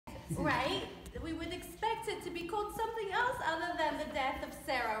right? We would expect it to be called something else other than the death of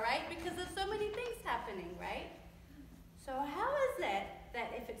Sarah, right? Because there's so many things happening, right? So how is it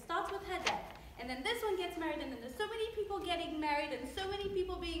that if it starts with her death, and then this one gets married, and then there's so many people getting married, and so many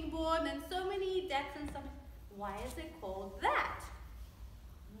people being born, and so many deaths and stuff, why is it called that?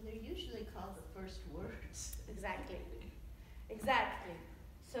 Well, they're usually called the first words. Exactly. Exactly.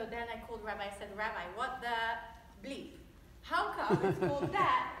 So then I called Rabbi, I said, Rabbi, what the bleep? How come it's called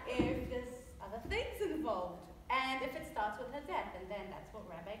that if there's other things involved? And if it starts with her death? And then that's what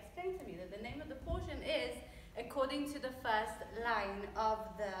Rabbi explained to me, that the name of the portion is according to the first line of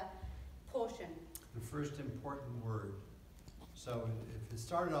the portion. The first important word. So if it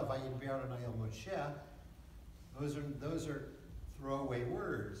started off Vayidber Adonai el Moshe, those are throwaway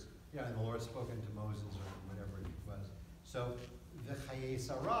words. Yeah, and the Lord spoken to Moses or whatever it was. So the Chaye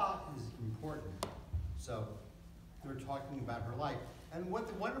Sarah is important. So they're talking about her life. And what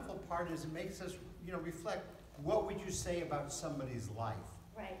the wonderful part is, it makes us, reflect, what would you say about somebody's life?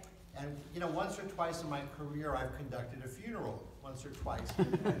 Right. And, once or twice in my career, I've conducted a funeral, once or twice.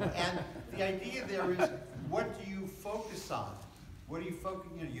 And the idea there is, what do you focus on? What do you focus,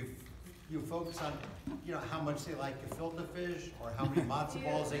 you focus on, how much they like gefilte fish, or how many matzo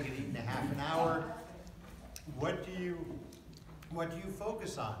balls they can eat in a half an hour. What do you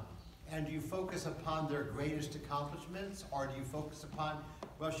focus on? And do you focus upon their greatest accomplishments, or do you focus upon,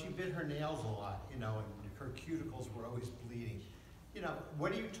 well, she bit her nails a lot, and her cuticles were always bleeding.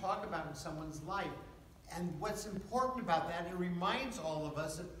 What do you talk about in someone's life? And what's important about that, it reminds all of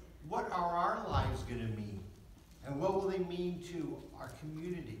us of what are our lives going to mean? And what will they mean to our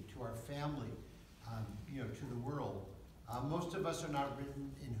community, to our family, to the world? Most of us are not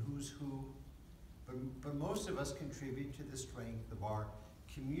written in who's who, but most of us contribute to the strength of our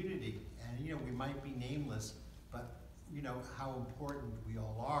community. And, we might be nameless, but, how important we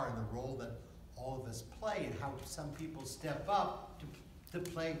all are and the role that all of us play, and how some people step up to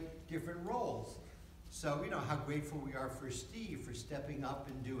play different roles. So, how grateful we are for Steve for stepping up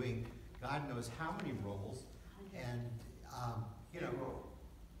and doing God knows how many roles. And,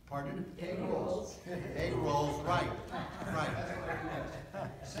 pardon? Egg rolls. Egg rolls, right.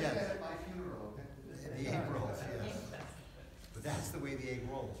 Say Yes. that at my funeral. The egg rolls, yes. But that's the way the egg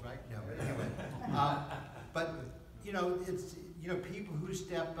rolls, right? No, but anyway. But, it's, people who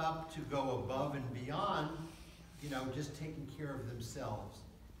step up to go above and beyond, just taking care of themselves.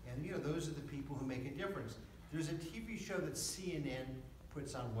 And, those are the people who make a difference. There's a TV show that CNN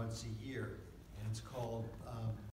puts on once a year, and it's called